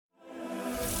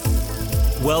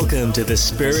Welcome to the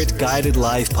Spirit Guided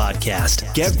Life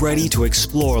podcast. Get ready to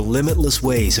explore limitless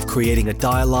ways of creating a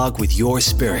dialogue with your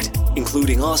spirit,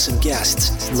 including awesome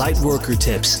guests, light worker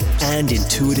tips, and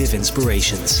intuitive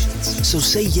inspirations. So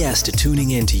say yes to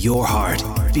tuning in to your heart.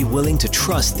 Be willing to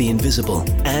trust the invisible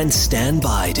and stand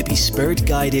by to be spirit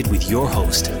guided with your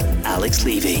host, Alex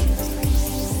Levy.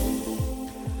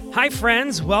 Hi,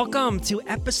 friends. Welcome to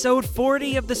episode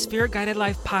 40 of the Spirit Guided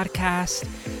Life podcast.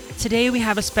 Today we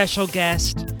have a special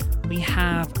guest. We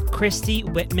have Christy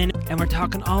Whitman, and we're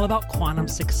talking all about quantum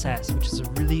success, which is a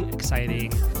really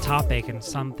exciting topic and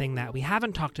something that we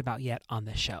haven't talked about yet on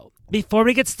the show. Before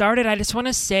we get started, I just want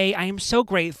to say I am so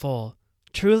grateful,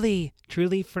 truly,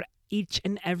 for each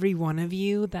and every one of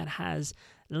you that has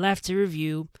left a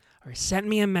review or sent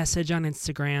me a message on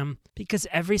Instagram, because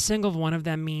every single one of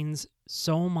them means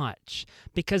so much,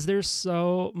 because there's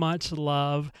so much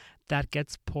love that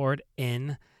gets poured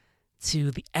in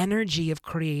to the energy of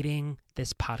creating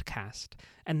this podcast.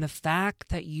 And the fact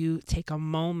that you take a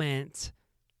moment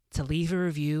to leave a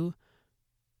review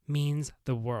means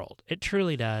the world. It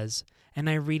truly does. And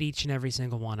I read each and every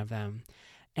single one of them.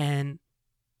 And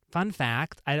fun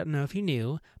fact, I don't know if you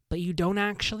knew, but you don't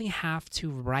actually have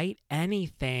to write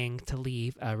anything to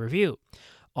leave a review.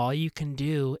 All you can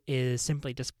do is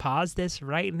simply just pause this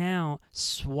right now,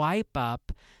 swipe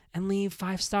up, and leave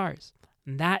 5 stars.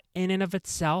 And that in and of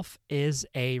itself is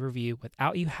a review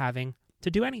without you having to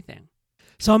do anything.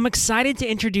 So I'm excited to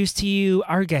introduce to you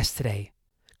our guest today.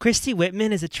 Christy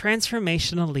Whitman is a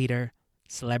transformational leader,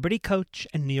 celebrity coach,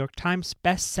 and New York Times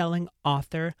best-selling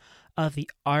author of The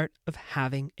Art of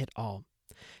Having It All.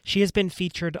 She has been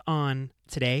featured on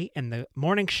Today and The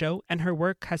Morning Show, and her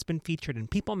work has been featured in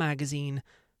People Magazine,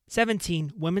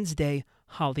 17, Women's Day,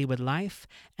 Hollywood Life,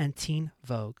 and Teen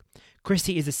Vogue.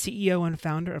 Christy is the CEO and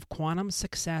founder of Quantum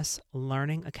Success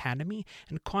Learning Academy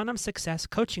and Quantum Success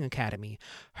Coaching Academy.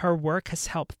 Her work has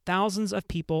helped thousands of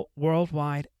people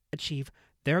worldwide achieve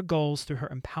their goals through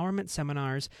her empowerment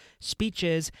seminars,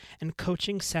 speeches, and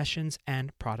coaching sessions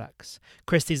and products.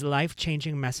 Christy's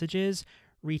life-changing messages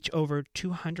reach over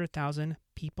 200,000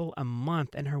 people a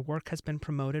month, and her work has been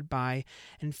promoted by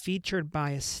and featured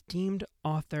by esteemed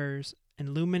authors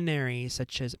and luminaries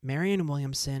such as Marianne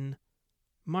Williamson,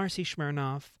 Marcy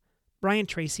Smirnoff, Brian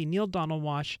Tracy, Neil Donald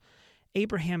Walsh,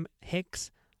 Abraham Hicks,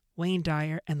 Wayne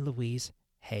Dyer, and Louise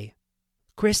Hay.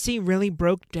 Christy really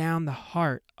broke down the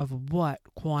heart of what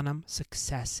quantum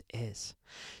success is.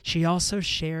 She also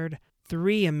shared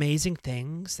 3 amazing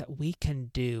things that we can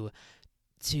do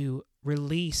to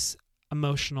release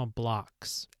emotional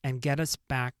blocks and get us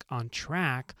back on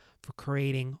track for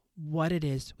creating what it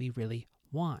is we really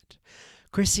want.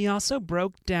 Christy also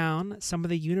broke down some of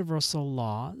the universal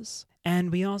laws,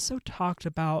 and we also talked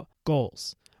about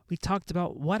goals. We talked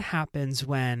about what happens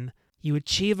when you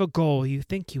achieve a goal you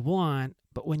think you want,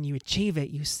 but when you achieve it,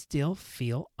 you still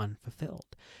feel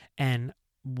unfulfilled, and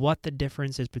what the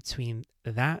difference is between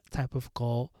that type of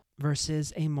goal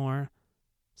versus a more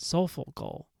soulful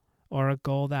goal, or a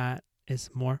goal that is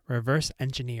more reverse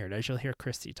engineered, as you'll hear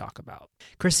Christy talk about.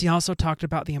 Christy also talked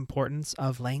about the importance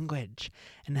of language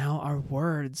and how our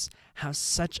words have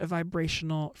such a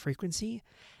vibrational frequency,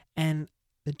 and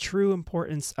the true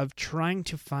importance of trying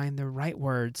to find the right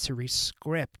words to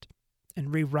rescript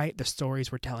and rewrite the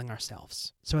stories we're telling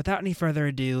ourselves. So without any further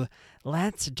ado,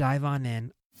 let's dive on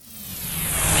in.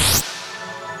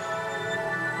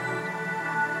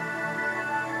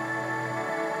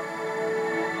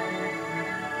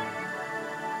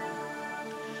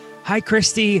 Hi,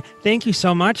 Christy. Thank you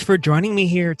so much for joining me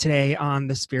here today on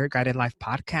the Spirit Guided Life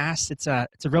podcast. It's a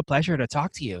real pleasure to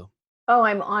talk to you. Oh,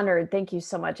 I'm honored. Thank you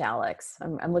so much, Alex.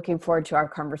 I'm looking forward to our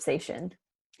conversation.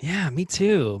 Yeah, me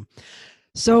too.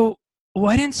 So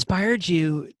what inspired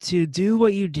you to do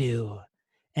what you do?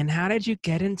 And how did you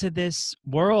get into this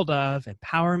world of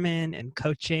empowerment and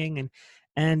coaching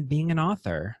and being an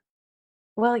author?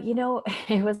 Well,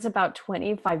 it was about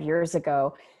 25 years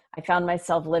ago. I found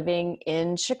myself living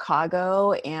in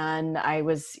Chicago, and I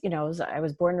was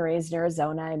born and raised in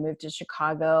Arizona. I moved to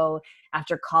Chicago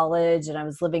after college, and I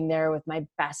was living there with my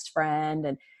best friend,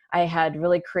 and I had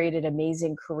really created an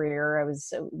amazing career. I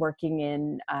was working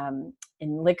in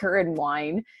liquor and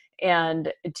wine,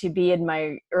 and to be in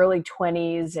my early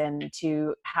 20s and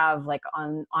to have like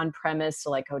on premise, so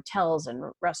like hotels and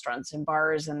restaurants and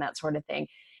bars and that sort of thing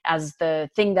as the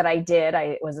thing that I did.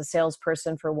 I was a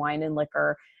salesperson for wine and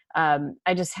liquor.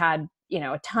 I just had,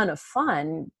 a ton of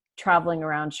fun traveling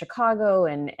around Chicago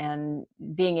and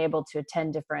being able to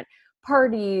attend different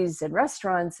parties and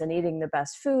restaurants and eating the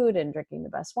best food and drinking the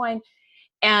best wine.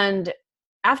 And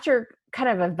after kind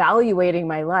of evaluating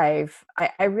my life,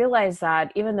 I realized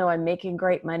that even though I'm making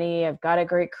great money, I've got a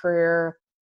great career,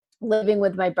 living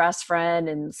with my best friend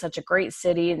in such a great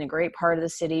city, in a great part of the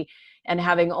city, and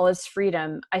having all this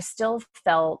freedom, I still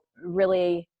felt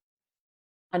really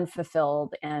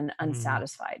unfulfilled and Mm.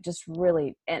 unsatisfied, just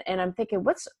really. And I'm thinking,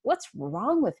 what's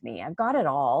wrong with me? I've got it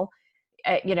all,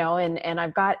 and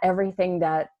I've got everything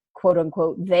that quote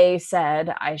unquote they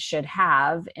said I should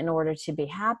have in order to be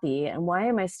happy. And why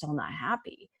am I still not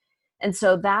happy? And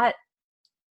so that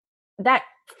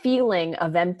feeling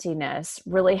of emptiness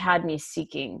really had me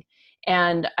seeking.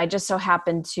 And I just so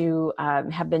happened to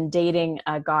have been dating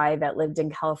a guy that lived in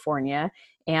California.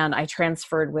 And I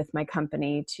transferred with my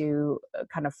company to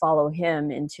kind of follow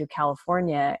him into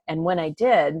California. And when I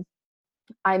did,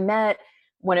 I met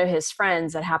one of his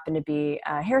friends that happened to be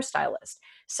a hairstylist.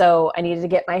 So I needed to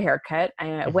get my hair cut.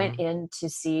 I went Hmm. in to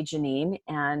see Janine,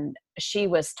 and she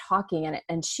was talking,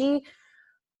 and she,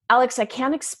 Alex, I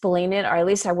can't explain it, or at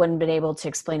least I wouldn't have been able to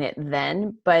explain it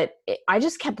then, but I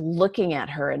just kept looking at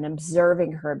her and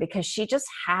observing her because she just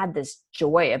had this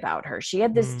joy about her. She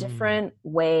had this Mm. different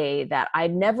way that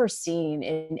I'd never seen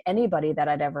in anybody that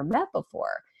I'd ever met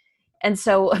before. And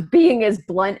so, being as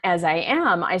blunt as I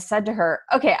am, I said to her,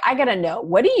 okay, I got to know,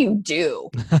 what do you do?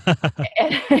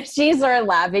 And she started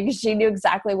laughing. She knew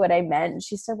exactly what I meant. And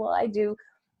she said, well, I do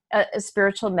a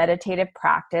spiritual meditative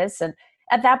practice. And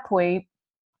at that point,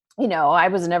 I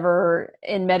was never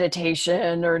in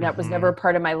meditation, or that was never a Hmm.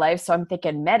 part of my life. So I'm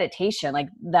thinking meditation, like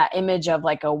that image of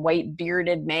like a white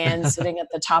bearded man sitting at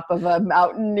the top of a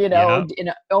mountain, Yep. in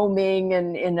a oming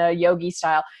and in a yogi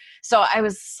style. So I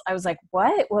was like,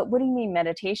 what do you mean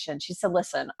meditation? She said,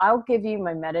 listen, I'll give you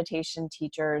my meditation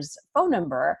teacher's phone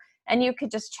number, and you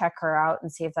could just check her out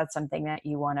and see if that's something that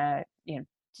you want to,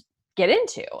 get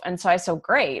into. And so I said,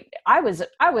 great. I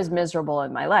was miserable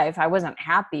in my life. I wasn't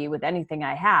happy with anything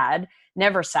I had,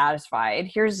 never satisfied.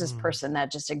 Here's this Mm. person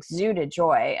that just exuded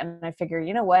joy. And I figure,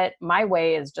 you know what? My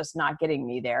way is just not getting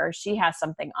me there. She has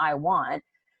something I want.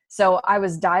 So I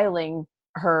was dialing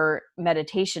her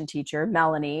meditation teacher,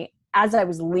 Melanie, as I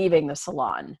was leaving the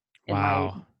salon in my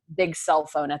Wow. big cell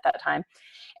phone at that time.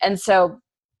 And so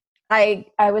I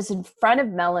was in front of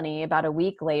Melanie about a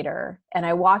week later, and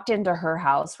I walked into her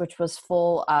house, which was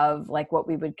full of like what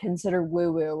we would consider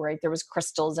woo woo, right? There was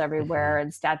crystals everywhere Hmm.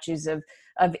 and statues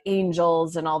of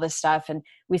angels and all this stuff. And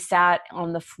we sat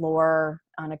on the floor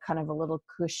on a kind of a little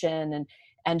cushion,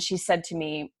 and she said to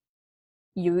me,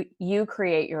 you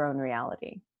create your own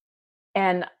reality.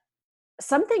 And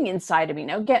something inside of me,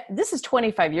 now get this, is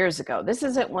 25 years ago. This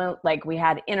isn't when like we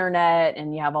had internet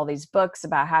and you have all these books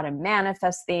about how to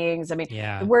manifest things. I mean, the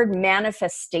Yeah. word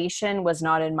manifestation was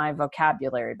not in my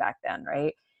vocabulary back then,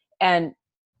 right? And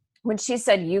when she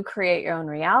said you create your own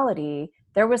reality,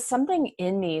 there was something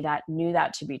in me that knew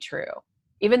that to be true.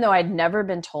 Even though I'd never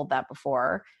been told that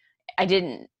before, I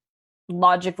didn't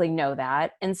logically know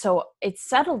that. And so it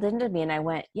settled into me, and I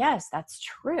went, yes, that's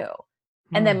true.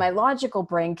 And then Mm. my logical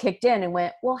brain kicked in and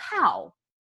went, well, how?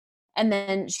 And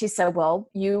then she said, well,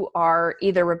 you are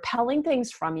either repelling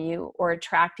things from you or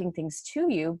attracting things to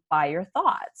you by your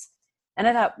thoughts. And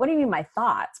I thought, what do you mean my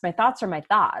thoughts? My thoughts are my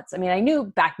thoughts. I mean, I knew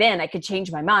back then I could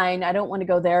change my mind. I don't want to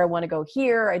go there. I want to go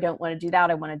here. I don't want to do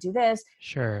that. I want to do this.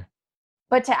 Sure.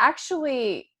 But to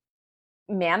actually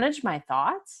manage my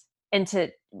thoughts, and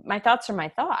to, my thoughts are my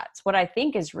thoughts, what I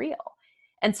think is real.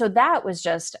 And so that was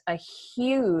just a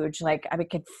huge, like, I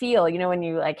could feel, when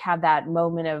you like have that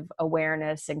moment of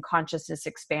awareness and consciousness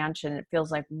expansion, it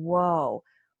feels like, whoa,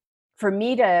 for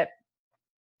me to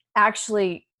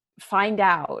actually find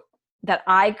out that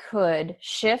I could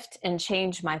shift and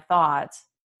change my thoughts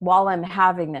while I'm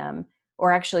having them,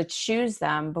 or actually choose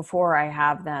them before I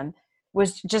have them,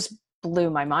 was just blew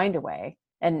my mind away.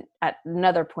 And at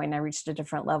another point, I reached a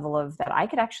different level of that I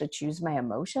could actually choose my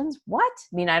emotions. What?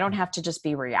 I mean, I don't have to just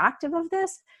be reactive of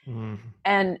this. Mm.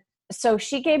 And so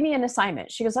she gave me an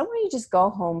assignment. She goes, I want you to just go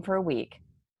home for a week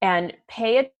and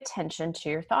pay attention to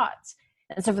your thoughts.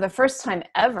 And so for the first time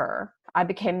ever, I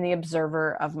became the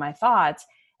observer of my thoughts.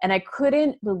 And I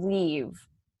couldn't believe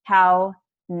how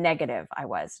negative I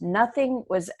was. Nothing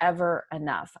was ever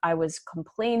enough. I was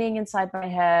complaining inside my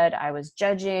head. I was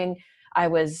judging. I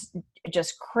was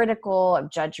just critical, of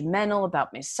judgmental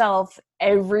about myself,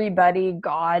 everybody,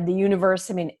 God, the universe.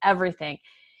 I mean, everything.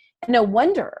 And no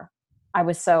wonder I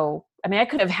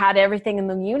could have had everything in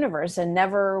the universe and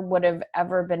never would have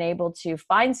ever been able to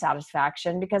find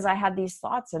satisfaction, because I had these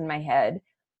thoughts in my head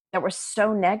that were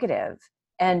so negative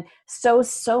and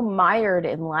so mired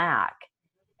in lack.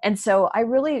 And so I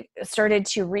really started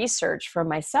to research for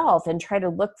myself and try to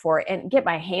look for and get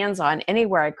my hands on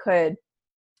anywhere I could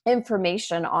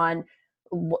information on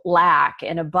lack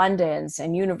and abundance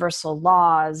and universal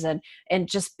laws, and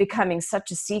just becoming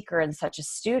such a seeker and such a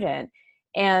student.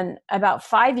 And about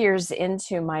 5 years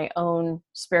into my own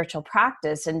spiritual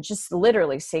practice and just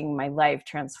literally seeing my life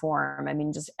transform, I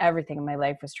mean, just everything in my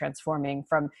life was transforming,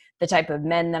 from the type of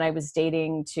men that I was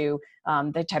dating to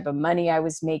the type of money I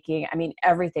was making. I mean,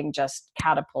 everything just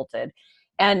catapulted.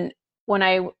 And when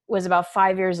I was about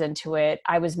 5 years into it,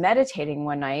 I was meditating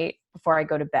one night before I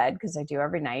go to bed, because I do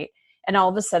every night. And all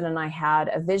of a sudden I had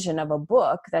a vision of a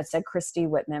book that said Christy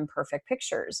Whitman, Perfect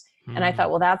Pictures. And I thought,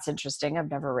 well, that's interesting. I've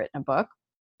never written a book.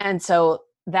 And so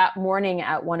that morning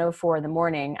at 1:04 in the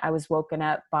morning, I was woken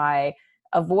up by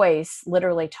a voice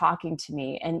literally talking to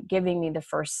me and giving me the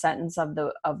first sentence of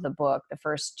the book, the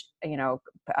first,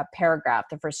 a paragraph,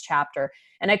 the first chapter.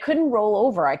 And I couldn't roll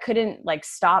over. I couldn't like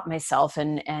stop myself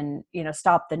and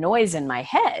stop the noise in my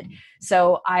head.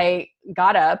 So I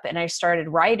got up and I started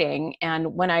writing.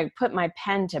 And when I put my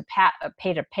pen to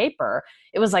paper,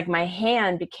 it was like my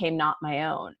hand became not my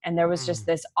own. And there was just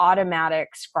this automatic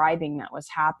scribing that was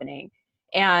happening.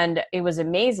 And it was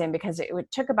amazing because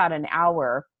it took about an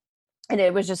hour. And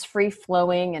it was just free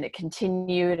flowing, and it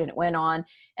continued and it went on.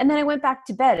 And then I went back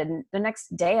to bed, and the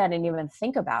next day I didn't even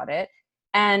think about it.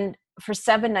 And for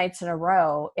 7 nights in a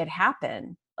row, it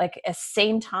happened like at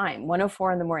same time,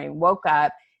 1:04 in the morning, woke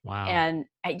up. Wow. And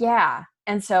yeah.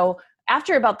 And so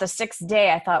after about the 6th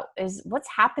day, I thought, what's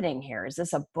happening here? Is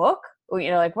this a book?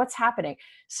 Like what's happening?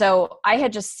 So I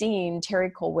had just seen Terry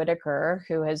Cole Whitaker,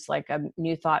 who is like a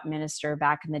New Thought minister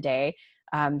back in the day.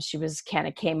 She was kind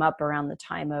of came up around the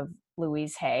time of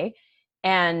Louise Hay,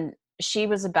 and she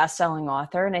was a best-selling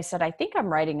author. And I said, I think I'm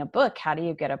writing a book. How do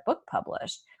you get a book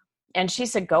published? And she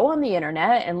said, go on the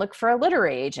internet and look for a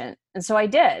literary agent. And so I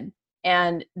did.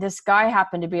 And this guy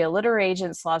happened to be a literary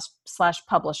agent slash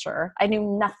publisher. I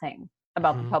knew nothing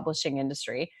about the publishing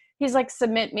industry. He's like,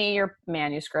 submit me your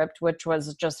manuscript, which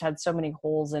was just had so many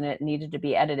holes in it, needed to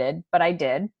be edited, but I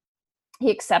did.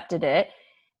 He accepted it.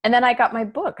 And then I got my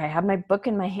book. I had my book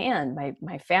in my hand.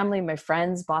 My family, my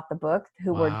friends bought the book,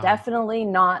 who were definitely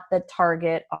not the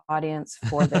target audience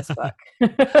for this book.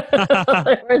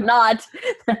 They were not.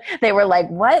 They were like,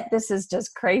 what? This is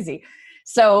just crazy.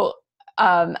 So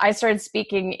I started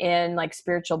speaking in like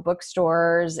spiritual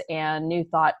bookstores and New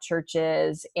Thought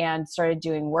churches, and started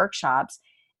doing workshops.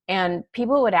 And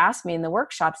people would ask me in the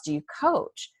workshops, do you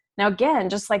coach? Now, again,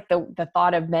 just like the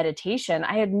thought of meditation,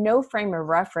 I had no frame of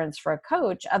reference for a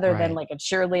coach other than like a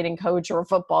cheerleading coach or a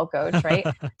football coach, right?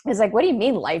 It's like, what do you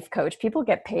mean life coach? People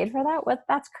get paid for that? What?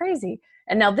 That's crazy.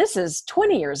 And now this is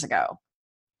 20 years ago.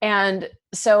 And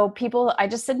so I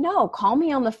just said, no, call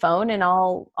me on the phone and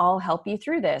I'll help you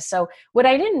through this. So what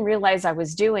I didn't realize I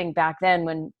was doing back then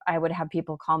when I would have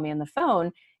people call me on the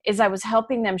phone is I was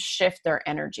helping them shift their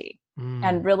energy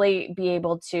and really be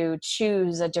able to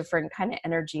choose a different kind of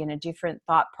energy and a different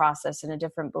thought process and a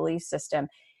different belief system.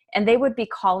 And they would be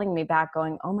calling me back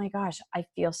going, oh my gosh, I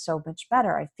feel so much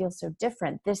better. I feel so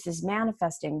different. This is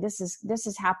manifesting. This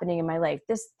is happening in my life.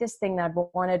 This thing that I've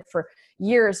wanted for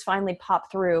years finally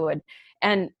popped through.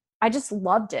 And I just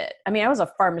loved it. I mean, I was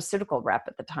a pharmaceutical rep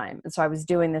at the time. And so I was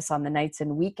doing this on the nights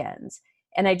and weekends.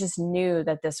 And I just knew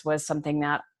that this was something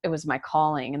that it was my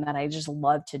calling and that I just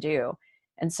loved to do.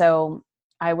 And so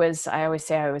I always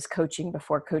say I was coaching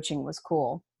before coaching was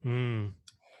cool. And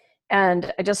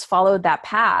I just followed that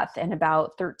path. And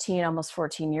about 13, almost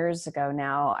 14 years ago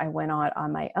now, I went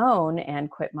on my own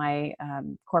and quit my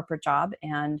corporate job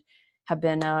and have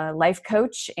been a life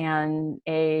coach and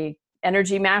a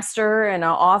energy master and an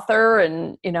author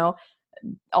and,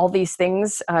 all these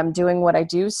things, doing what I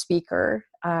do, speaker,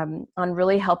 on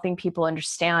really helping people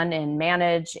understand and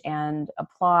manage and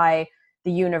apply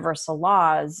the universal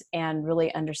laws and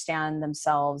really understand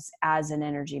themselves as an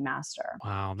energy master.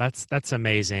 Wow, that's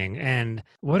amazing. And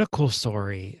what a cool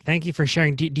story. Thank you for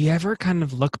sharing. Do you ever kind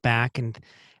of look back and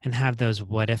have those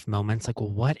what if moments? Like,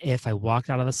 well, what if I walked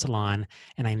out of the salon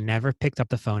and I never picked up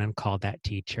the phone and called that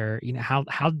teacher?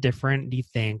 How different do you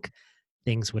think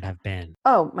things would have been?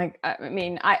 Oh my,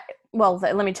 well,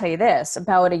 let me tell you this.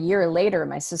 About a year later,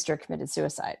 my sister committed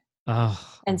suicide. Oh,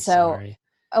 and I'm so, sorry.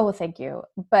 Oh, thank you.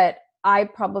 But I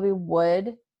probably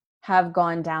would have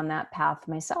gone down that path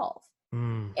myself.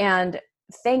 And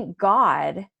thank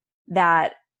God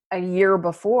that a year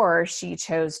before she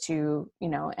chose to,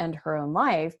 end her own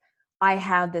life, I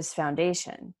had this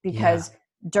foundation because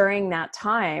during that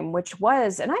time, which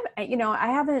was, and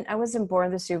I wasn't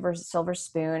born with a silver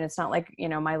spoon. It's not like,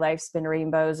 my life's been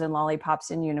rainbows and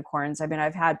lollipops and unicorns. I mean,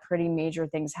 I've had pretty major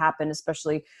things happen,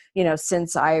 especially,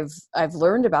 since I've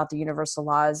learned about the universal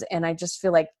laws. And I just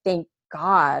feel like, thank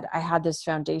God, I had this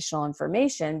foundational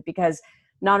information, because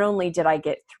not only did I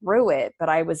get through it, but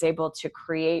I was able to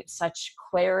create such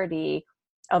clarity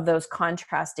of those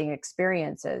contrasting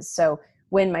experiences. So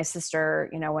when my sister,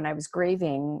 when I was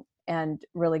grieving and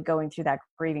really going through that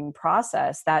grieving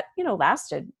process that,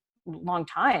 lasted a long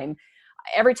time,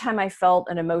 every time I felt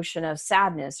an emotion of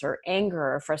sadness or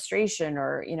anger or frustration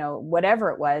or, whatever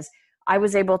it was, I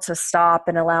was able to stop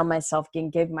and allow myself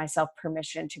and give myself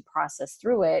permission to process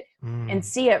through it and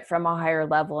see it from a higher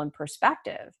level and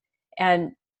perspective.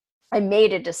 And I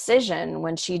made a decision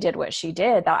when she did what she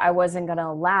did, that I wasn't going to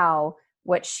allow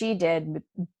what she did,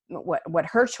 what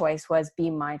her choice was,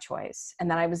 be my choice. And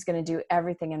that I was going to do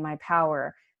everything in my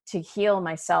power to heal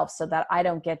myself so that I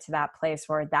don't get to that place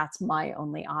where that's my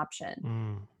only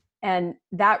option. And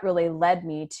that really led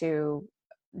me to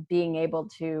being able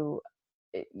to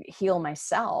heal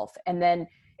myself. And then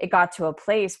it got to a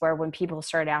place where when people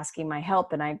started asking my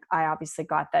help, and I obviously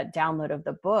got that download of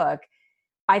the book,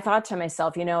 I thought to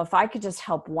myself, if I could just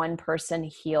help one person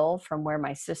heal from where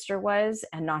my sister was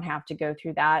and not have to go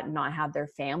through that and not have their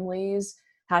families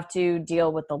have to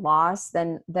deal with the loss,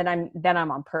 then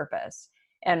I'm on purpose.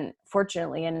 And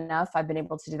fortunately enough, I've been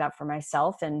able to do that for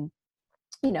myself and,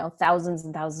 thousands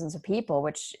and thousands of people,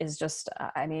 which is just,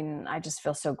 I just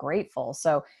feel so grateful.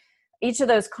 So each of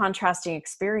those contrasting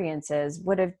experiences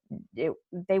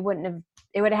it would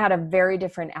have had a very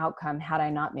different outcome had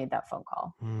I not made that phone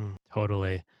call.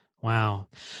 Totally. Wow.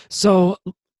 So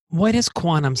what is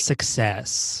quantum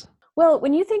success? Well,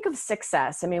 when you think of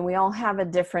success, we all have a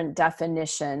different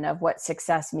definition of what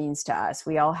success means to us.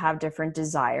 We all have different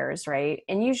desires, right?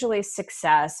 And usually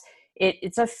success,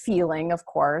 it's a feeling, of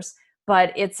course,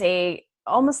 but it's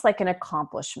almost like an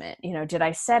accomplishment. Did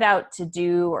I set out to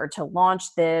do or to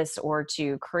launch this or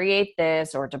to create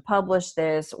this or to publish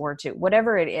this or to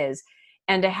whatever it is,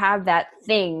 and to have that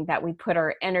thing that we put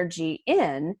our energy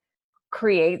in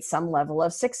create some level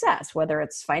of success, whether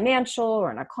it's financial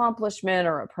or an accomplishment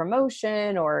or a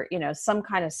promotion or, some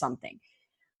kind of something.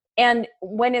 And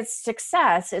when it's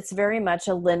success, it's very much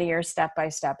a linear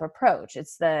step-by-step approach.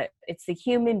 It's the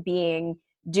human being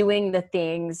doing the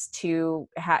things to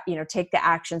take the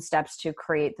action steps to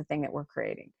create the thing that we're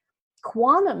creating.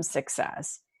 Quantum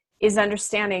success is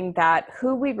understanding that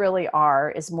who we really are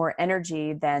is more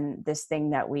energy than this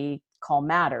thing that we call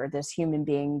matter, this human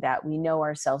being that we know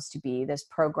ourselves to be, this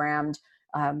programmed,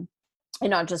 and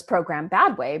not just programmed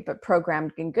bad way, but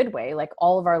programmed in good way. Like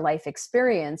all of our life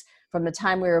experience from the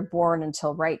time we were born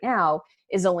until right now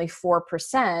is only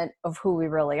 4% of who we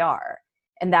really are.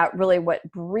 And that really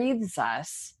what breathes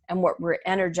us and what we're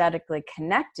energetically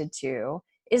connected to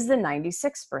is the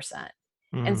 96%.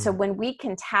 And so when we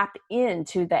can tap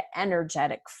into the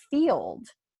energetic field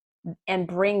and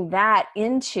bring that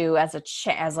into as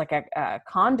a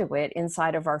conduit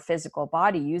inside of our physical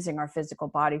body, using our physical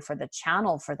body for the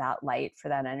channel for that light, for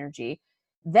that energy,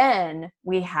 then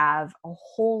we have a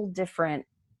whole different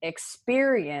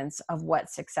experience of what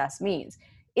success means.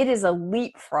 It is a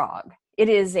leapfrog. It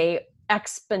is a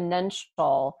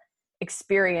exponential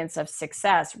experience of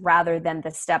success rather than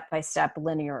the step-by-step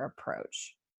linear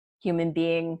approach. Human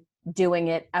being doing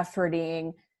it,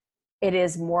 efforting. It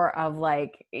is more of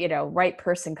like, right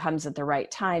person comes at the right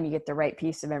time. You get the right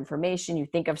piece of information. You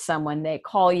think of someone, they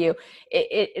call you.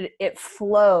 It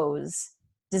flows.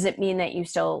 Does it mean that you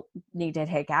still need to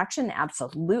take action?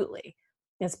 Absolutely.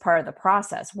 It's part of the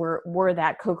process. We're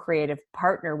that co-creative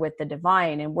partner with the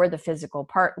divine, and we're the physical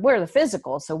part. We're the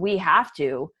physical, so we have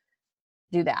to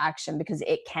do the action because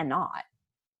it cannot.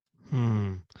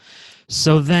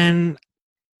 So then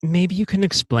maybe you can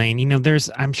explain,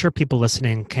 I'm sure people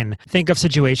listening can think of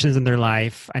situations in their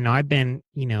life. I know I've been,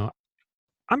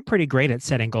 I'm pretty great at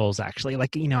setting goals actually.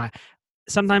 Like,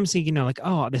 sometimes, like,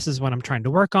 oh, this is what I'm trying to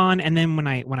work on. And then when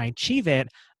I achieve it,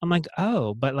 I'm like,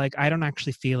 oh, but like, I don't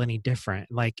actually feel any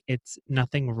different. Like it's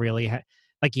nothing really,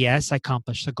 like, yes, I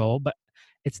accomplished the goal, but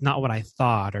it's not what I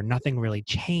thought, or nothing really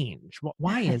changed.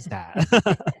 Why is that?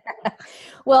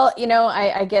 Well,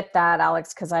 I get that,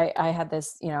 Alex, because I had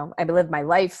this, I lived my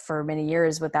life for many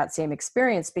years with that same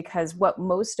experience, because what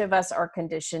most of us are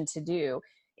conditioned to do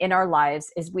in our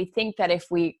lives is we think that if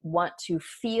we want to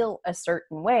feel a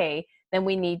certain way, then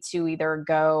we need to either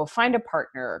go find a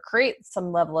partner, create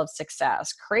some level of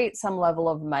success, create some level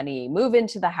of money, move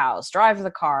into the house, drive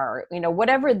the car,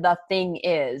 whatever the thing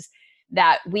is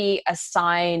that we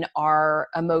assign our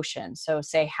emotion. So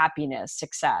say happiness,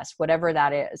 success, whatever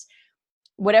that is.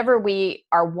 Whatever we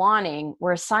are wanting,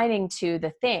 we're assigning to the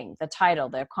thing, the title,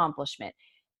 the accomplishment.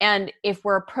 And if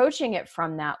we're approaching it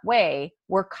from that way,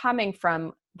 we're coming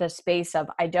from the space of,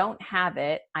 I don't have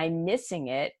it, I'm missing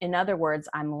it. In other words,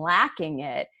 I'm lacking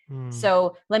it.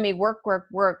 So let me work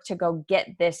to go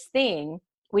get this thing.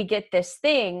 We get this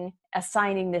thing,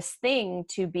 assigning this thing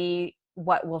to be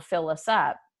what will fill us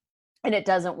up. And it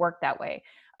doesn't work that way.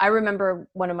 I remember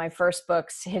one of my first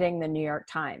books hitting the New York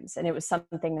Times, and it was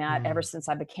something that ever since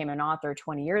I became an author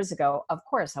 20 years ago, of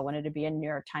course, I wanted to be a New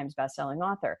York Times bestselling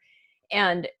author.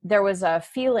 And there was a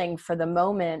feeling for the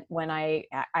moment when I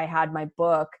had my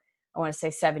book, I want to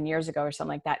say 7 years ago or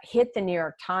something like that, hit the New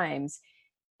York Times.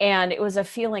 And it was a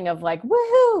feeling of like,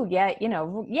 woohoo, yeah,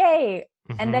 yay.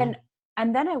 And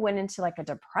then I went into like a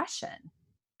depression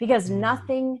because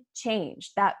nothing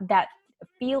changed. That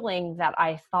feeling that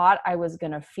I thought I was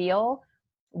going to feel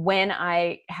when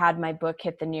I had my book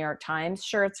hit the New York Times.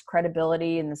 Sure, it's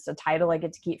credibility and it's a title I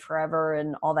get to keep forever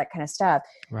and all that kind of stuff.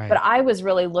 Right. But I was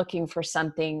really looking for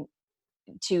something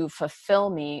to fulfill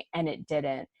me, and it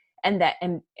didn't.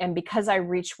 And because I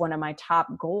reached one of my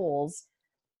top goals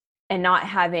and not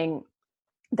having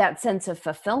that sense of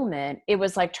fulfillment, it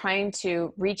was like trying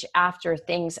to reach after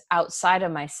things outside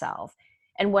of myself.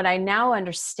 And what I now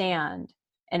understand,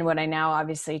 and what I now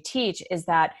obviously teach, is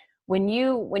that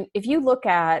if you look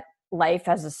at life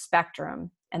as a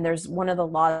spectrum, and there's one of the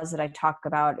laws that I talk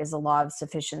about is a law of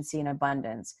sufficiency and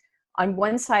abundance. On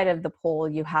one side of the pole,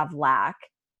 you have lack,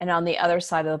 and on the other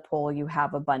side of the pole, you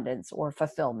have abundance or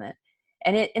fulfillment.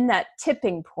 And in that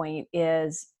tipping point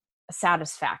is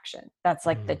satisfaction. That's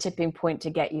like the tipping point to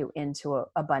get you into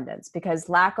abundance, because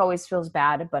lack always feels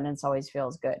bad, abundance always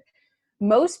feels good.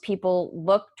 Most people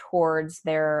look towards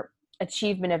their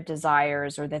achievement of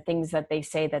desires or the things that they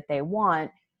say that they want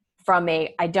from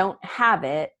I don't have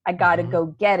it, I got to go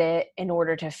get it in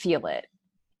order to feel it.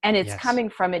 And it's coming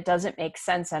from, it doesn't make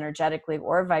sense energetically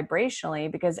or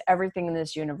vibrationally, because everything in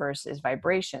this universe is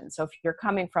vibration. So if you're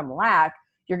coming from lack,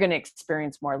 you're going to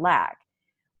experience more lack.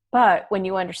 But when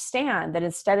you understand that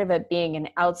instead of it being an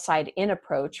outside in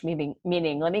approach, meaning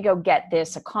let me go get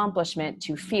this accomplishment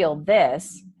to feel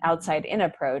this outside in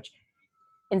approach,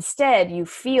 instead you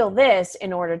feel this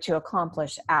in order to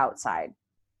accomplish outside.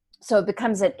 So it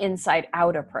becomes an inside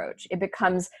out approach. It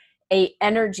becomes a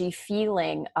energy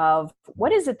feeling of,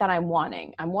 what is it that I'm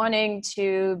wanting? I'm wanting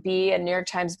to be a New York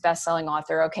Times bestselling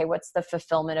author. Okay, what's the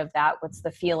fulfillment of that? What's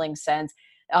the feeling sense?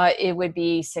 It would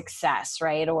be success,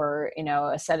 right? Or,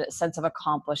 a sense of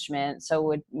accomplishment. So it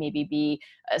would maybe be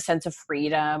a sense of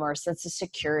freedom or a sense of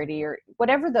security or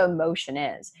whatever the emotion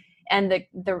is. And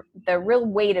the real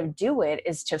way to do it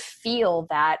is to feel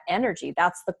that energy.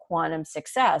 That's the quantum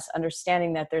success,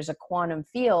 understanding that there's a quantum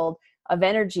field of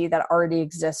energy that already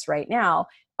exists right now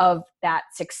of that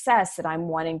success that I'm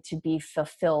wanting to be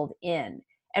fulfilled in.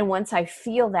 And once I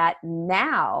feel that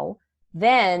now,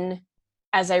 then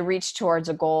as I reach towards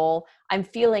a goal, I'm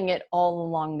feeling it all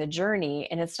along the journey.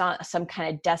 And it's not some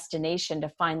kind of destination to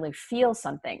finally feel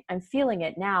something. I'm feeling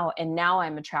it now, and now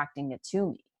I'm attracting it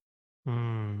to me.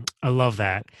 I love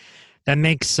that. That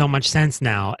makes so much sense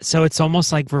now. So it's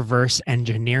almost like reverse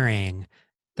engineering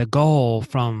the goal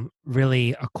from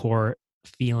really a core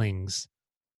feelings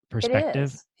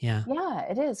perspective. Yeah,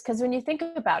 it is. Because when you think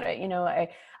about it,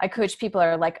 I coach people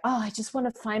are like, oh, I just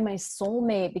want to find my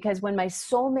soulmate, because when my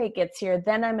soulmate gets here,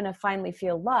 then I'm going to finally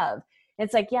feel love.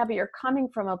 It's like, yeah, but you're coming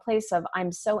from a place of,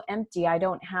 I'm so empty, I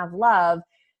don't have love.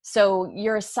 So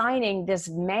you're assigning this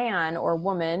man or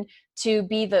woman to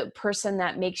be the person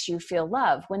that makes you feel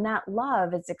love, when that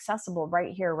love is accessible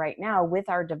right here, right now, with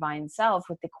our divine self,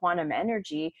 with the quantum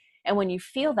energy. And when you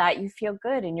feel that, you feel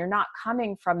good, and you're not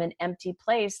coming from an empty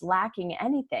place lacking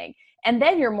anything. And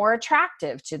then you're more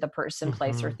attractive to the person,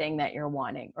 place, or thing that you're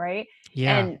wanting, right?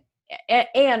 Yeah.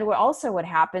 And what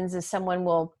happens is someone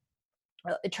will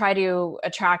try to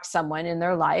attract someone in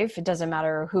their life. It doesn't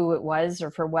matter who it was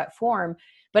or for what form,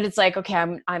 but it's like,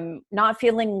 okay, I'm not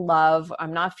feeling love.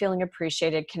 I'm not feeling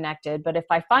appreciated, connected. But if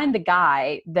I find the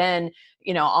guy, then,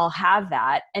 I'll have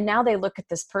that. And now they look at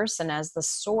this person as the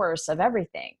source of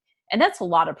everything. And that's a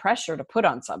lot of pressure to put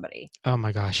on somebody. Oh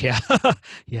my gosh. Yeah.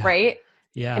 Yeah. Right?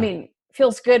 Yeah. I mean,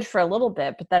 feels good for a little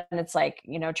bit, but then it's like,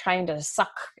 trying to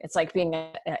suck. It's like being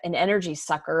an energy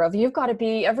sucker of, you've got to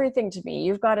be everything to me.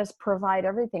 You've got to provide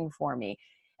everything for me.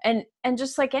 And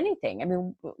just like anything, I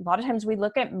mean, a lot of times we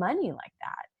look at money like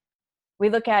that. We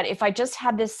look at, if I just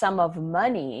had this sum of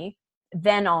money,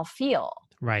 then I'll feel.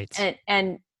 Right.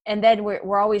 And then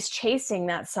we're always chasing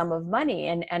that sum of money.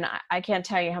 And I can't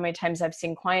tell you how many times I've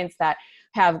seen clients that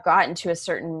have gotten to a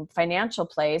certain financial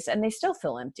place and they still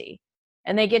feel empty.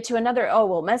 And they get to another, oh,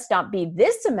 well, it must not be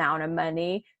this amount of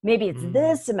money. Maybe it's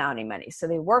this amount of money. So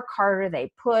they work harder,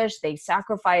 they push, they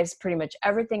sacrifice pretty much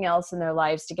everything else in their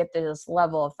lives to get to this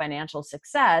level of financial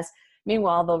success.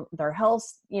 Meanwhile, their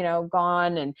health's,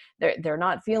 gone, and they're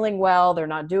not feeling well. They're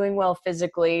not doing well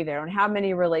physically. They don't have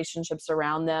many relationships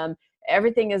around them.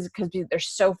 Everything is because they're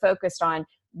so focused on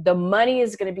the money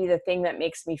is going to be the thing that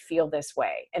makes me feel this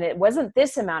way. And it wasn't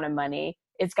this amount of money.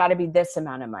 It's got to be this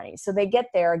amount of money. So they get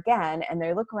there again and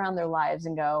they look around their lives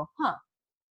and go,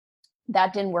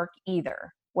 that didn't work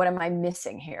either. What am I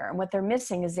missing here? And what they're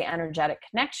missing is the energetic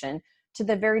connection to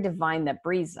the very divine that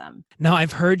breathes them. Now,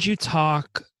 I've heard you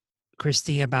talk,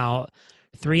 Christy, about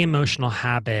 3 emotional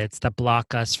habits that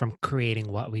block us from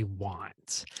creating what we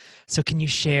want. So can you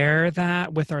share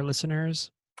that with our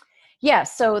listeners? Yeah.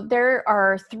 So there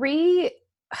are 3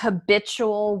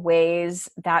 habitual ways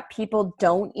that people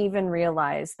don't even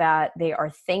realize that they are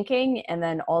thinking and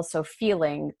then also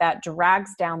feeling that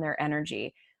drags down their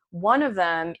energy. One of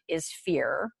them is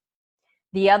fear.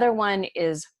 The other one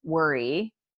is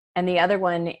worry. And the other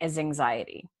one is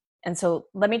anxiety. And so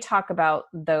let me talk about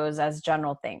those as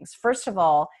general things. First of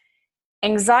all,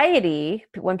 anxiety,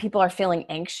 when people are feeling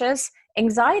anxious,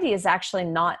 anxiety is actually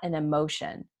not an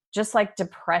emotion, just like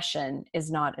depression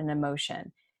is not an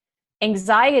emotion.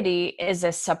 Anxiety is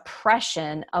a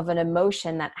suppression of an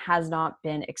emotion that has not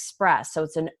been expressed. So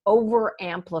it's an over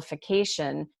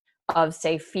amplification of,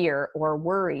 say, fear or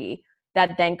worry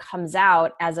that then comes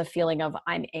out as a feeling of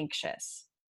I'm anxious.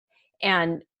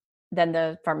 And then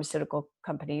the pharmaceutical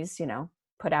companies,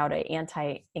 put out an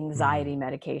anti-anxiety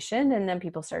medication. And then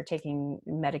people start taking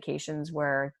medications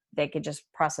where they could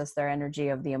just process their energy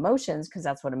of the emotions, because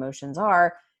that's what emotions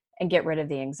are, and get rid of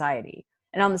the anxiety.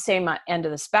 And on the same end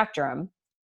of the spectrum,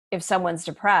 if someone's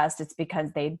depressed, it's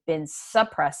because they've been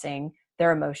suppressing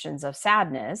their emotions of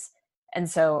sadness. And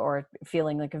so, or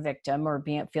feeling like a victim or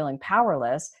feeling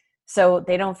powerless. So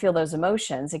they don't feel those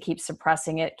emotions. They keep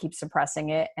suppressing it,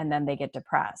 and then they get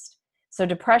depressed. So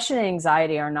depression and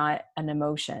anxiety are not an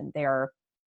emotion. They are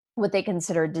what they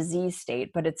consider a disease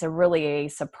state, but it's really a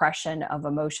suppression of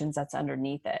emotions that's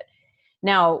underneath it.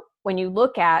 Now, when you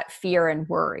look at fear and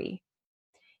worry,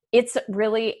 it's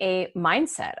really a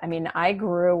mindset. I mean, I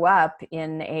grew up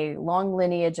in a long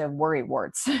lineage of worry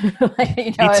warts.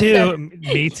 Me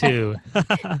too.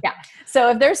 Yeah.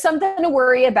 So if there's something to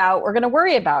worry about, we're going to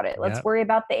worry about it. Let's worry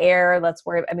about the air. Let's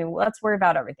worry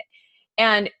about everything.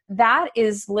 And that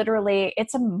is literally,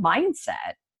 it's a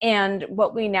mindset. And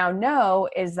what we now know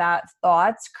is that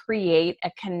thoughts create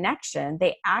a connection.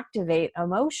 They activate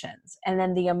emotions, and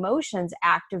then the emotions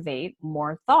activate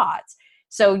more thoughts.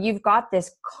 So you've got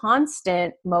this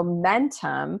constant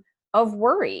momentum of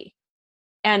worry.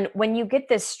 And when you get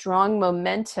this strong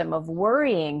momentum of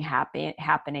worrying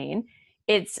happening,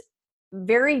 it's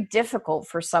very difficult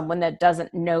for someone that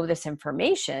doesn't know this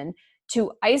information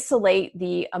to isolate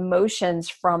the emotions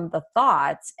from the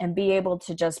thoughts and be able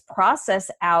to just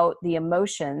process out the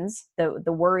emotions, the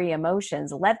worry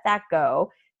emotions, let that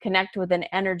go, connect with an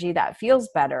energy that feels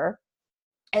better,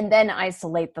 and then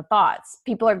isolate the thoughts.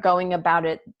 People are going about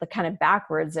it the kind of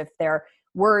backwards. If they're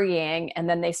worrying and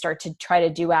then they start to try to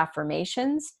do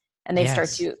affirmations and they start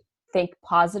to think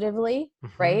positively,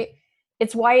 right?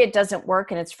 It's why it doesn't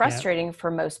work. And it's frustrating for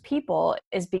most people,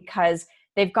 is because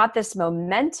they've got this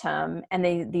momentum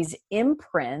and these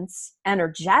imprints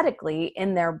energetically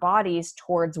in their bodies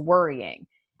towards worrying.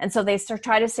 And so they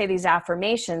try to say these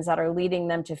affirmations that are leading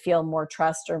them to feel more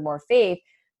trust or more faith.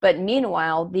 But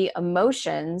meanwhile, the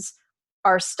emotions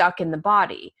are stuck in the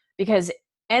body, because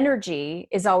energy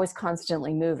is always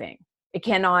constantly moving. It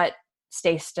cannot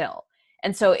stay still.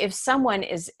 And so if someone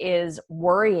is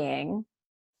worrying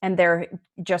and they're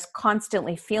just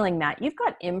constantly feeling that, you've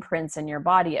got imprints in your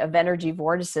body of energy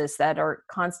vortices that are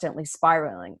constantly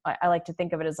spiraling. I like to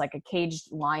think of it as like a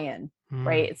caged lion,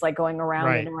 right? It's like going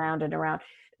around and around and around.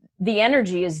 The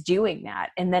energy is doing that.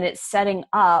 And then it's setting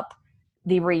up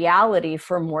the reality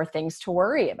for more things to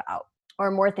worry about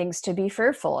or more things to be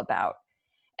fearful about.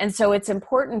 And so it's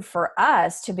important for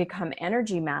us to become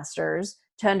energy masters,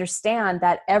 to understand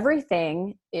that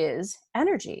everything is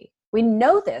energy. We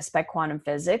know this by quantum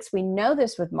physics. We know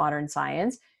this with modern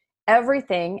science.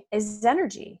 Everything is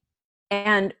energy.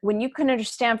 And when you can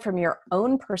understand from your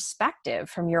own perspective,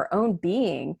 from your own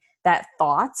being, that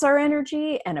thoughts are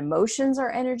energy and emotions are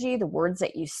energy, the words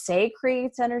that you say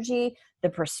creates energy, the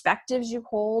perspectives you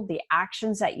hold, the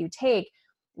actions that you take,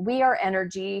 we are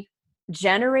energy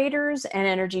generators and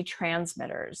energy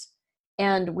transmitters.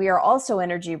 And we are also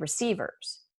energy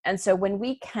receivers. And so when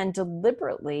we can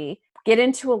deliberately get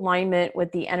into alignment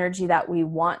with the energy that we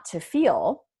want to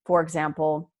feel, for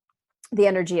example, the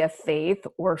energy of faith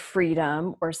or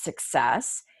freedom or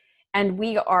success. And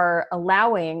we are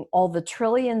allowing all the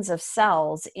trillions of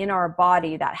cells in our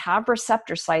body that have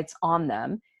receptor sites on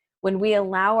them, when we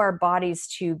allow our bodies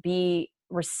to be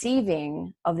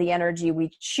receiving of the energy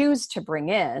we choose to bring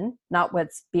in, not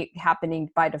what's happening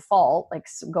by default, like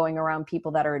going around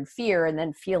people that are in fear and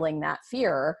then feeling that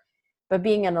fear, but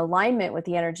being in alignment with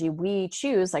the energy we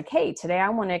choose, like, hey, today I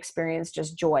want to experience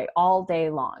just joy all day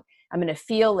long. I'm going to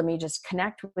feel, let me just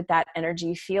connect with that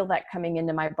energy, feel that coming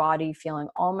into my body, feeling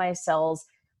all my cells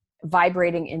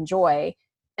vibrating in joy.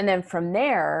 And then from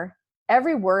there,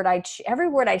 every word I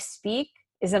speak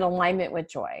is in alignment with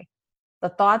joy. The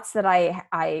thoughts that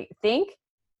I think,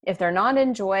 if they're not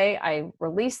in joy, I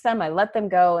release them, I let them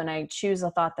go, and I choose a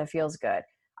thought that feels good.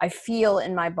 I feel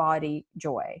in my body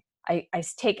joy. I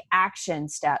take action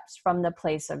steps from the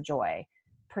place of joy.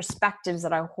 Perspectives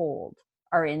that I hold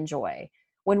are in joy.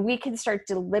 When we can start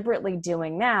deliberately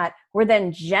doing that, we're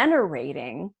then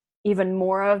generating even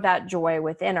more of that joy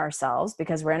within ourselves,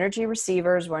 because we're energy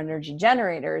receivers, we're energy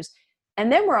generators,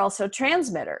 and then we're also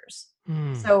transmitters.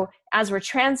 So as we're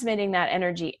transmitting that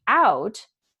energy out,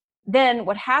 then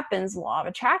what happens, law of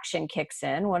attraction kicks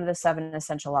in, one of the 7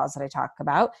 essential laws that I talk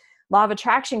about. Law of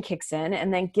attraction kicks in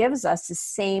and then gives us the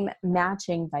same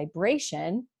matching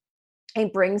vibration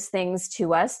and brings things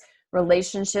to us,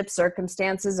 relationships,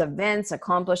 circumstances, events,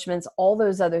 accomplishments, all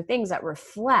those other things that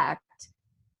reflect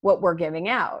what we're giving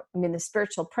out. I mean, the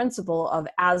spiritual principle of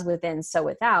as within, so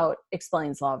without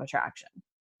explains law of attraction.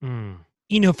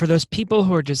 For those people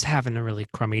who are just having a really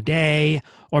crummy day,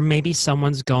 or maybe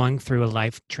someone's going through a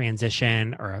life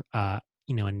transition or a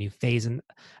new phase and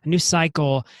a new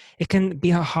cycle, it can be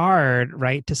hard,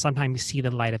 right, to sometimes see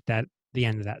the light at the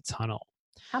end of that tunnel.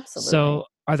 Absolutely. So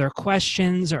are there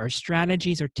questions or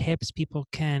strategies or tips people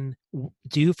can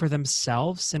do for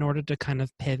themselves in order to kind of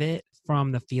pivot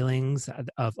from the feelings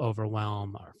of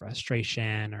overwhelm or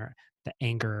frustration or the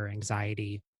anger or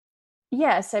anxiety?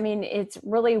 Yes, I mean, it's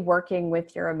really working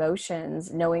with your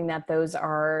emotions, knowing that those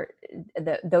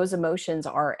emotions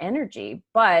are energy.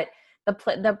 But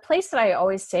the place that I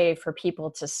always say for people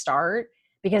to start,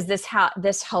 because this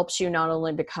helps you not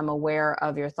only become aware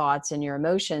of your thoughts and your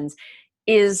emotions,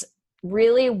 is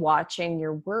really watching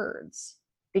your words,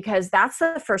 because that's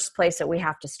the first place that we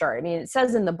have to start. I mean, it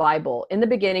says in the Bible, in the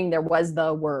beginning there was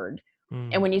the word.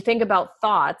 And when you think about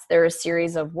thoughts, they're a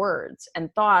series of words,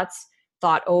 and thoughts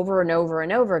thought over and over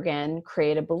and over again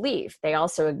create a belief. They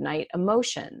also ignite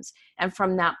emotions. And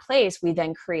from that place, we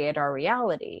then create our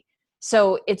reality.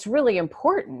 So it's really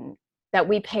important that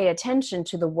we pay attention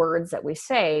to the words that we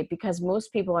say, because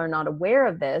most people are not aware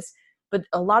of this, but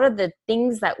a lot of the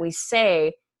things that we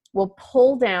say will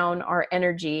pull down our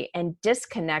energy and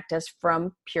disconnect us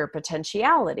from pure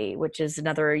potentiality, which is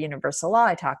another universal law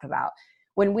I talk about.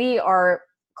 When we are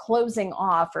closing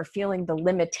off or feeling the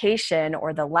limitation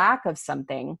or the lack of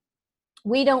something,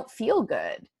 we don't feel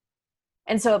good.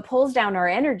 And so it pulls down our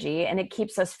energy and it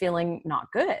keeps us feeling not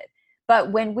good.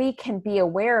 But when we can be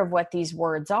aware of what these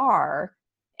words are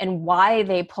and why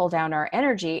they pull down our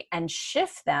energy and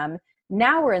shift them,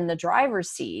 now we're in the driver's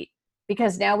seat,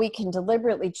 because now we can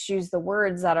deliberately choose the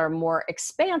words that are more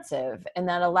expansive and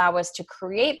that allow us to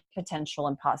create potential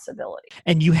and possibility.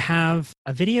 And you have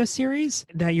a video series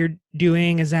that you're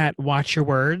doing, is that Watch Your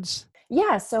Words?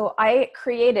 Yeah, so I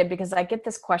created, because I get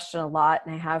this question a lot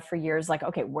and I have for years, like,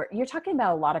 okay, you're talking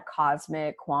about a lot of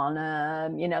cosmic,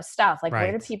 quantum, stuff. Like, Right.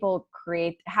 Where do people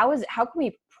create, how can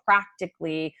we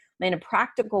practically, in a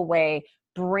practical way,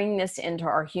 bring this into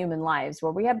our human lives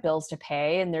where we have bills to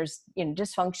pay and there's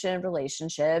dysfunction in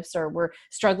relationships, or we're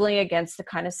struggling against the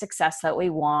kind of success that we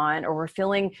want, or we're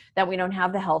feeling that we don't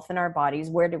have the health in our bodies?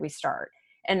 Where do we start?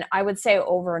 And I would say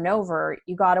over and over,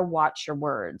 you got to watch your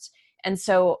words. And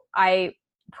so I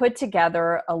put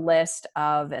together a list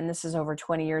of, and this is over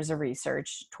 20 years of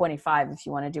research, 25 if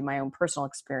you want to do my own personal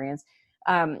experience,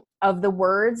 of the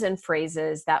words and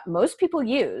phrases that most people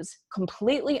use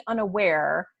completely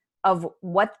unaware of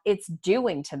what it's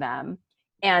doing to them,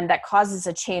 and that causes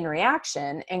a chain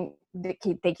reaction, and they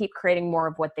keep creating more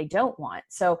of what they don't want.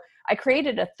 So I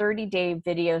created a 30-day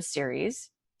video series,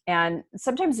 and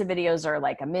sometimes the videos are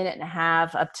like a minute and a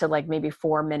half up to like maybe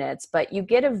 4 minutes, but you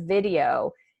get a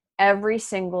video every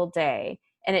single day,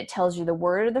 and it tells you the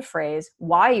word or the phrase,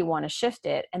 why you want to shift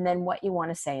it, and then what you want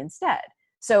to say instead.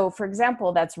 So for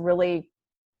example, that's really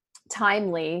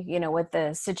timely, with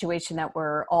the situation that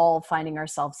we're all finding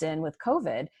ourselves in with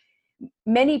COVID.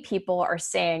 Many people are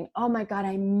saying, oh my God,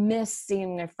 I miss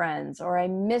seeing my friends, or I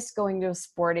miss going to a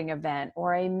sporting event,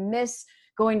 or I miss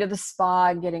going to the spa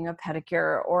and getting a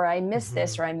pedicure, or I miss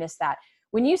this, or I miss that.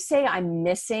 when you say I'm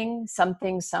missing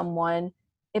something, someone,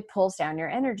 it pulls down your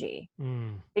energy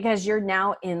because you're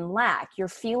now in lack. You're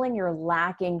feeling you're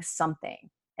lacking something,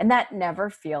 and that never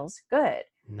feels good.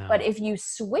 No. But if you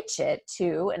switch it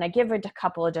to, and I give it a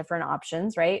couple of different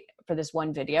options, right, for this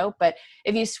one video, but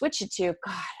if you switch it to,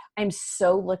 God, I'm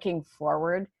so looking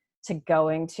forward to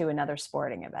going to another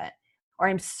sporting event, or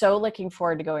I'm so looking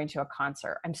forward to going to a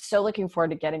concert. I'm so looking forward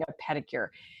to getting a pedicure.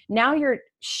 Now you're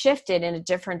shifted in a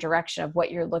different direction of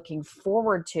what you're looking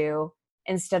forward to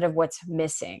instead of what's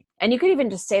missing. And you could even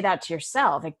just say that to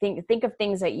yourself. Like think of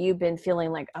things that you've been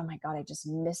feeling like, oh my God, I just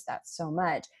miss that so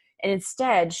much. And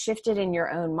instead shift it in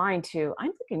your own mind to,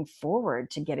 I'm looking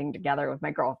forward to getting together with my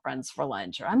girlfriends for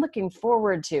lunch, or I'm looking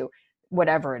forward to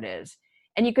whatever it is.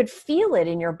 And you could feel it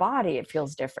in your body. It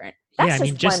feels different.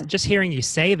 That's just hearing you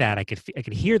say that, I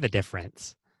could hear the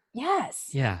difference.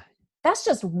 Yes. Yeah. That's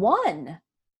just one.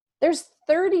 There's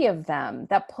 30 of them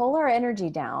that pull our energy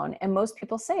down. And most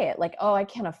people say it like, oh, I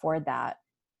can't afford that.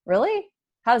 Really?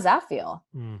 How does that feel?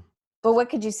 But what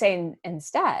could you say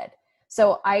instead?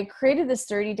 So I created this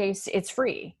 30 days. It's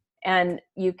free. And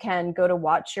you can go to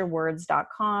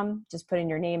watchyourwords.com, just put in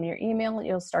your name and your email.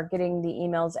 You'll start getting the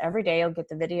emails every day. You'll get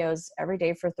the videos every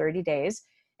day for 30 days.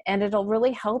 And it'll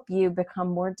really help you become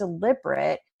more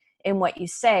deliberate in what you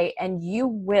say. And you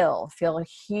will feel a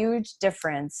huge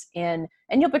difference and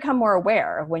you'll become more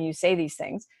aware of when you say these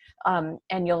things.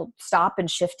 And you'll stop and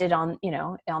shift it on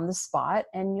the spot,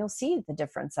 and you'll see the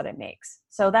difference that it makes.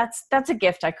 So that's a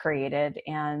gift I created,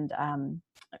 and I'm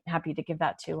happy to give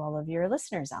that to all of your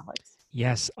listeners, Alex.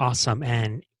 Yes. Awesome.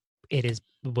 And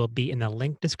will be in the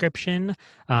link description,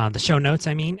 the show notes,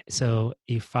 I mean. So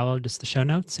you follow just the show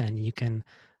notes and you can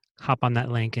hop on that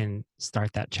link and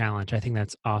start that challenge. I think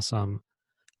that's awesome.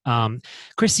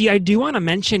 Christy, I do want to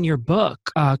mention your book,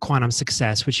 Quantum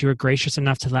Success, which you were gracious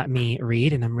enough to let me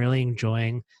read, and I'm really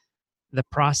enjoying the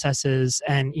processes.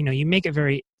 And, you make it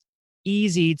very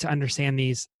easy to understand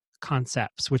these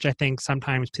concepts, which I think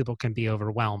sometimes people can be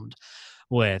overwhelmed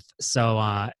with.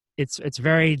 So it's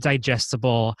very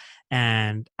digestible,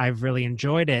 and I've really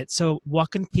enjoyed it. So what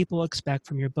can people expect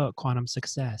from your book, Quantum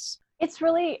Success? It's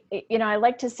really, I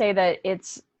like to say that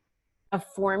it's a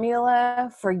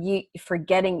formula for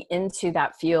getting into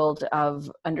that field of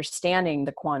understanding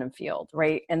the quantum field,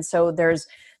 right? And so there's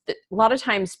a lot of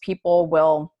times people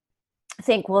will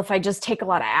think, well, if I just take a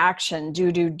lot of action,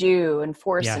 do, and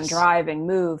force and drive and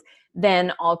move,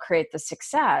 then I'll create the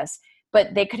success.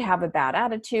 But they could have a bad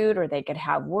attitude, or they could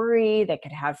have worry, they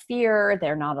could have fear,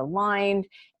 they're not aligned.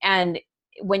 And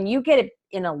when you get it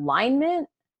in alignment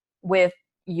with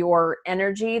your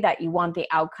energy that you want the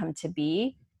outcome to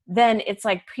be, then it's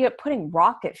like putting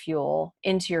rocket fuel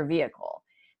into your vehicle.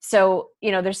 So,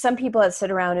 there's some people that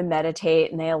sit around and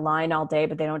meditate and they align all day,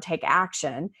 but they don't take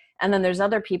action. And then there's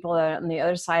other people that are on the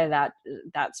other side of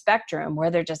that spectrum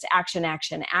where they're just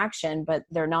action, but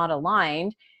they're not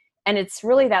aligned. And it's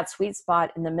really that sweet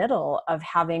spot in the middle of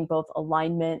having both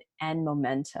alignment and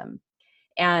momentum.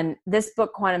 And this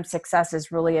book, Quantum Success,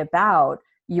 is really about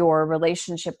your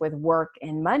relationship with work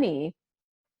and money.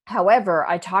 However,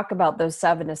 I talk about those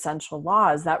 7 essential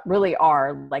laws that really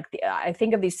are like I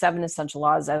think of these 7 essential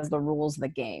laws as the rules of the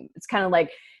game. It's kind of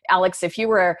like, Alex, if you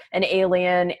were an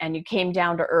alien and you came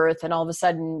down to Earth and all of a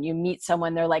sudden you meet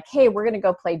someone, they're like, hey, we're going to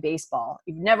go play baseball.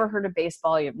 You've never heard of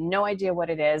baseball. You have no idea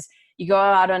what it is. You go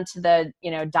out onto the,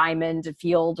 diamond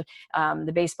field,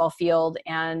 the baseball field,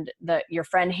 and your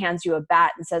friend hands you a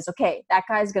bat and says, okay, that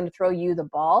guy's going to throw you the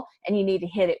ball and you need to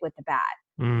hit it with the bat.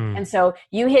 And so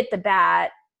you hit the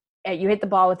bat, you hit the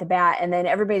ball with the bat, and then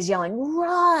everybody's yelling,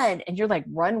 run. And you're like,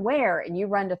 run where? And you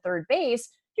run to third base,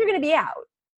 you're going to be out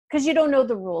because you don't know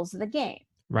the rules of the game.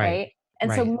 Right.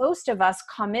 And so most of us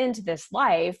come into this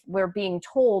life, we're being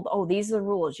told, oh, these are the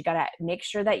rules. You got to make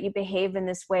sure that you behave in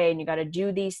this way, and you got to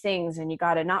do these things, and you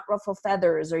got to not ruffle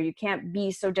feathers, or you can't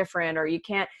be so different, or you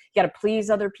got to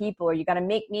please other people, or you got to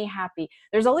make me happy.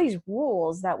 There's all these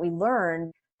rules that we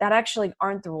learn that actually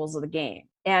aren't the rules of the game.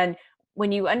 And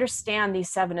when you understand these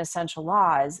 7 essential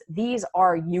laws, these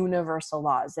are universal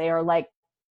laws. They are like,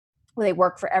 they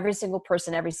work for every single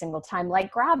person, every single time,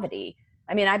 like gravity.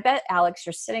 I mean, I bet, Alex,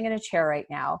 you're sitting in a chair right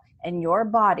now and your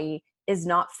body is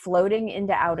not floating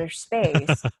into outer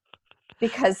space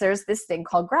because there's this thing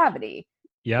called gravity.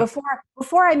 Yeah.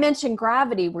 Before I mentioned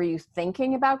gravity, were you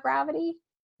thinking about gravity?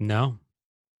 No.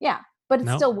 Yeah, but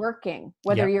it's still working,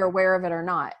 whether you're aware of it or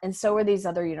not. And so are these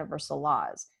other universal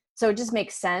laws. So it just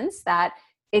makes sense that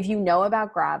if you know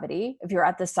about gravity, if you're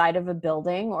at the side of a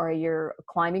building or you're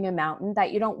climbing a mountain,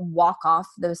 that you don't walk off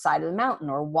the side of the mountain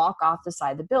or walk off the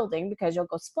side of the building because you'll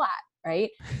go splat,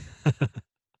 right?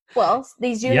 Well,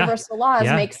 these universal laws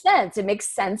Yeah. make sense. It makes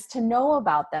sense to know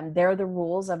about them. They're the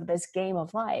rules of this game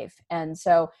of life. And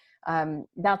so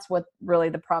that's what really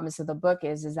the promise of the book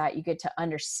is that you get to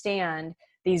understand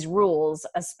these rules,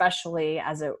 especially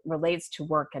as it relates to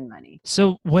work and money.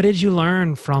 So what did you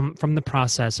learn from the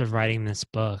process of writing this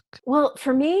book? Well,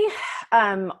 for me,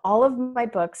 all of my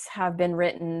books have been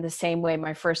written the same way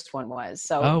my first one was.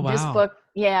 So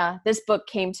this book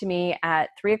came to me at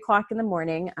 3:00 in the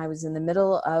morning. I was in the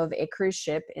middle of a cruise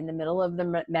ship in the middle of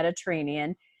the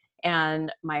Mediterranean,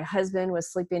 and my husband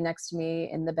was sleeping next to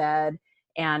me in the bed,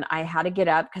 and I had to get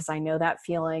up because I know that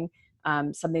feeling.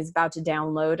 Something's about to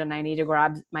download and I need to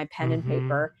grab my pen and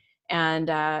paper.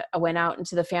 And I went out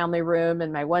into the family room,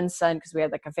 and my one son, because we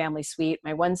had like a family suite,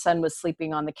 my one son was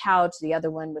sleeping on the couch. The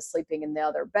other one was sleeping in the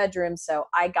other bedroom. So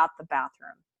I got the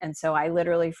bathroom. And so I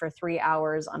literally for 3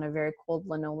 hours on a very cold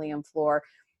linoleum floor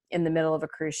in the middle of a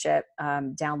cruise ship,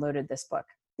 downloaded this book.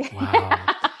 Wow.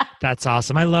 That's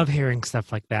awesome. I love hearing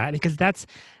stuff like that because that's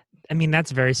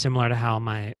very similar to how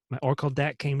my Oracle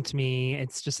deck came to me.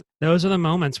 It's just, those are the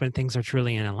moments when things are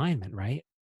truly in alignment, right?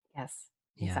 Yes,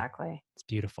 Yeah, exactly. it's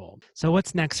beautiful. So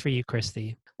what's next for you,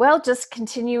 Christy? Well, just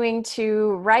continuing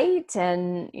to write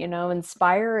and,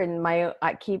 inspire. And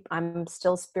I'm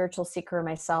still a spiritual seeker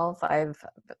myself. I've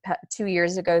 2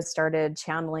 years ago started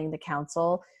channeling the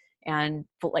council and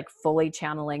fully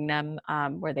channeling them,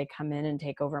 where they come in and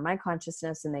take over my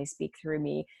consciousness and they speak through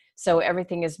me. So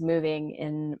everything is moving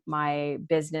in my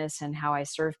business and how I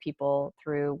serve people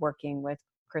through working with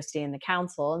Christy and the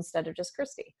council instead of just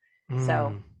Christy.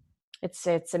 So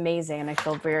it's amazing. And I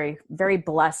feel very, very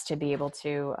blessed to be able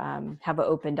to have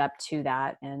opened up to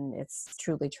that. And it's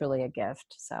truly, truly a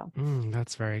gift. So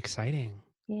that's very exciting.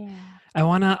 Yeah. I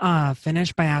want to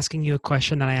finish by asking you a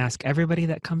question that I ask everybody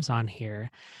that comes on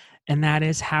here. And that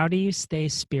is, how do you stay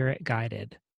spirit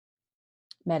guided?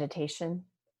 Meditation.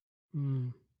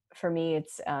 For me,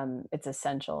 it's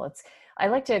essential. I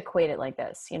like to equate it like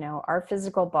this. Our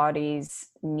physical bodies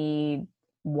need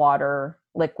water,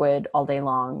 liquid all day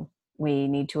long. We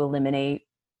need to eliminate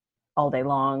all day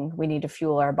long. We need to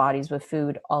fuel our bodies with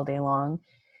food all day long.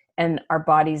 And our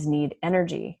bodies need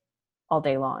energy all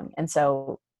day long. And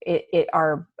so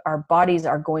our bodies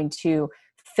are going to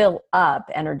fill up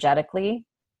energetically.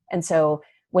 And so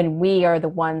when we are the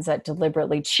ones that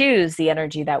deliberately choose the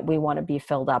energy that we want to be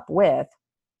filled up with,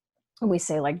 and we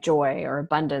say like joy or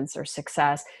abundance or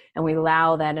success, and we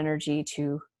allow that energy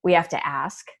we have to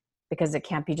ask, because it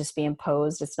can't just be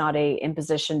imposed. It's not a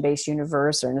imposition-based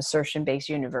universe or an assertion-based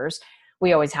universe.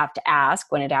 We always have to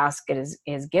ask. When it asks, it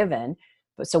is given.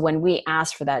 But so when we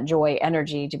ask for that joy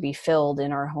energy to be filled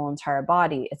in our whole entire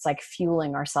body, it's like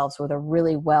fueling ourselves with a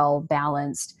really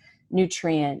well-balanced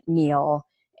nutrient meal,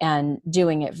 and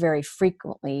doing it very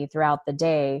frequently throughout the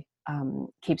day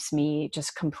keeps me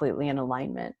just completely in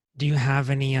alignment. Do you have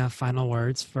any final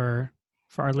words for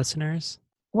our listeners?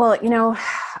 Well,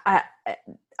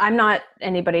 I'm not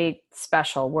anybody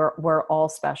special. We're all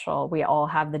special. We all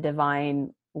have the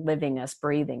divine living us,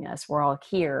 breathing us. We're all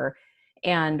here,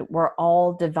 and we're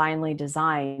all divinely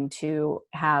designed to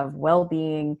have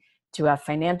well-being, to have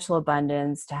financial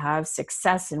abundance, to have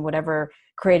success in whatever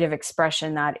creative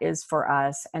expression that is for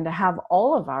us, and to have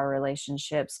all of our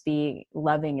relationships be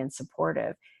loving and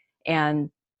supportive. And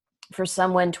for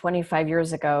someone 25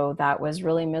 years ago that was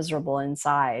really miserable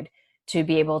inside, to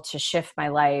be able to shift my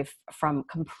life from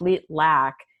complete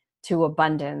lack to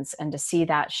abundance, and to see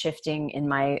that shifting in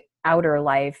my outer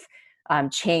life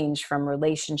change from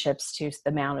relationships to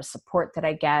the amount of support that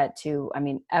I get to,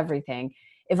 everything.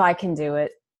 If I can do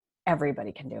it,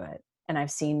 everybody can do it. And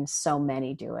I've seen so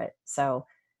many do it. So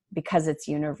because it's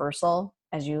universal,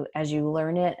 as you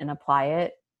learn it and apply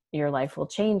it, your life will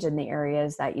change in the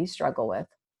areas that you struggle with.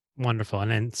 Wonderful.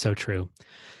 And so true.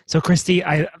 So Christy,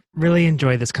 I really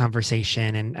enjoyed this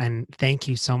conversation, and thank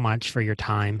you so much for your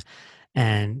time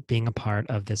and being a part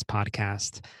of this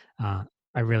podcast. I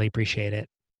really appreciate it.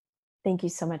 Thank you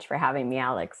so much for having me,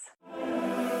 Alex.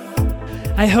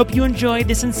 I hope you enjoyed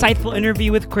this insightful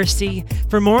interview with Christy.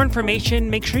 For more information,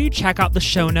 make sure you check out the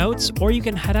show notes, or you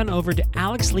can head on over to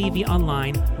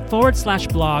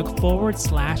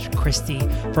alexlevy.online/blog/Christy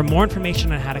for more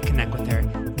information on how to connect with her.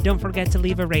 Don't forget to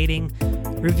leave a rating,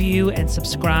 review, and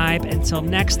subscribe. Until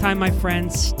next time, my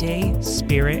friends, stay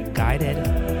spirit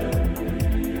guided.